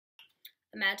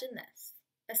Imagine this: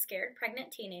 a scared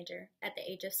pregnant teenager at the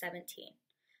age of 17,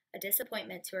 a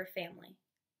disappointment to her family,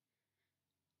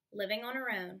 living on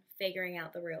her own, figuring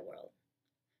out the real world.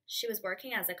 She was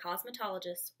working as a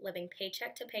cosmetologist, living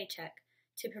paycheck to paycheck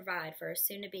to provide for a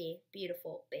soon to be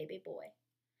beautiful baby boy.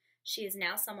 She is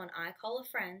now someone I call a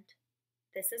friend.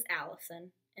 This is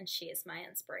Allison, and she is my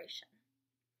inspiration.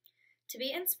 To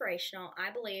be inspirational, I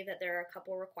believe that there are a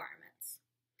couple requirements.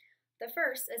 The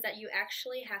first is that you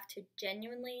actually have to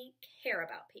genuinely care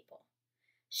about people.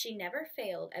 She never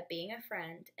failed at being a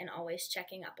friend and always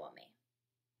checking up on me.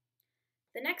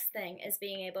 The next thing is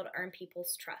being able to earn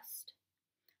people's trust.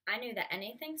 I knew that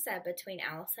anything said between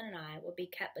Allison and I would be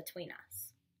kept between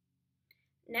us.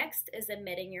 Next is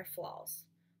admitting your flaws,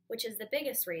 which is the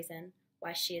biggest reason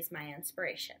why she is my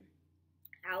inspiration.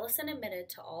 Allison admitted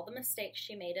to all the mistakes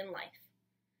she made in life,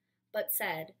 but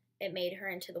said it made her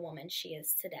into the woman she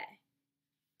is today.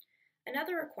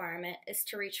 Another requirement is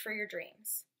to reach for your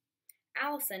dreams.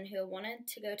 Allison, who had wanted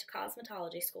to go to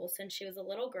cosmetology school since she was a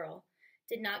little girl,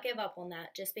 did not give up on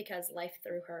that just because life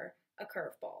threw her a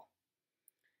curveball.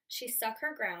 She stuck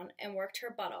her ground and worked her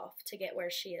butt off to get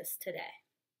where she is today.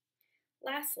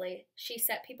 Lastly, she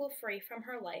set people free from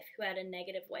her life who had a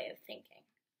negative way of thinking,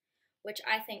 which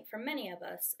I think for many of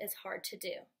us is hard to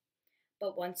do.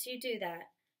 But once you do that,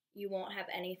 you won't have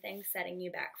anything setting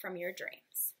you back from your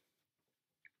dreams.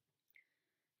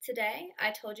 Today,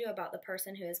 I told you about the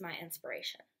person who is my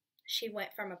inspiration. She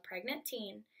went from a pregnant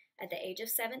teen at the age of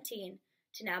 17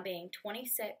 to now being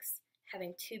 26,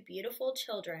 having two beautiful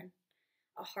children,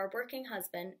 a hardworking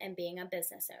husband, and being a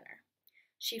business owner.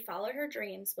 She followed her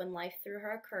dreams when life threw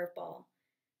her a curveball,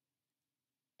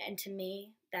 and to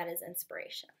me, that is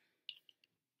inspiration.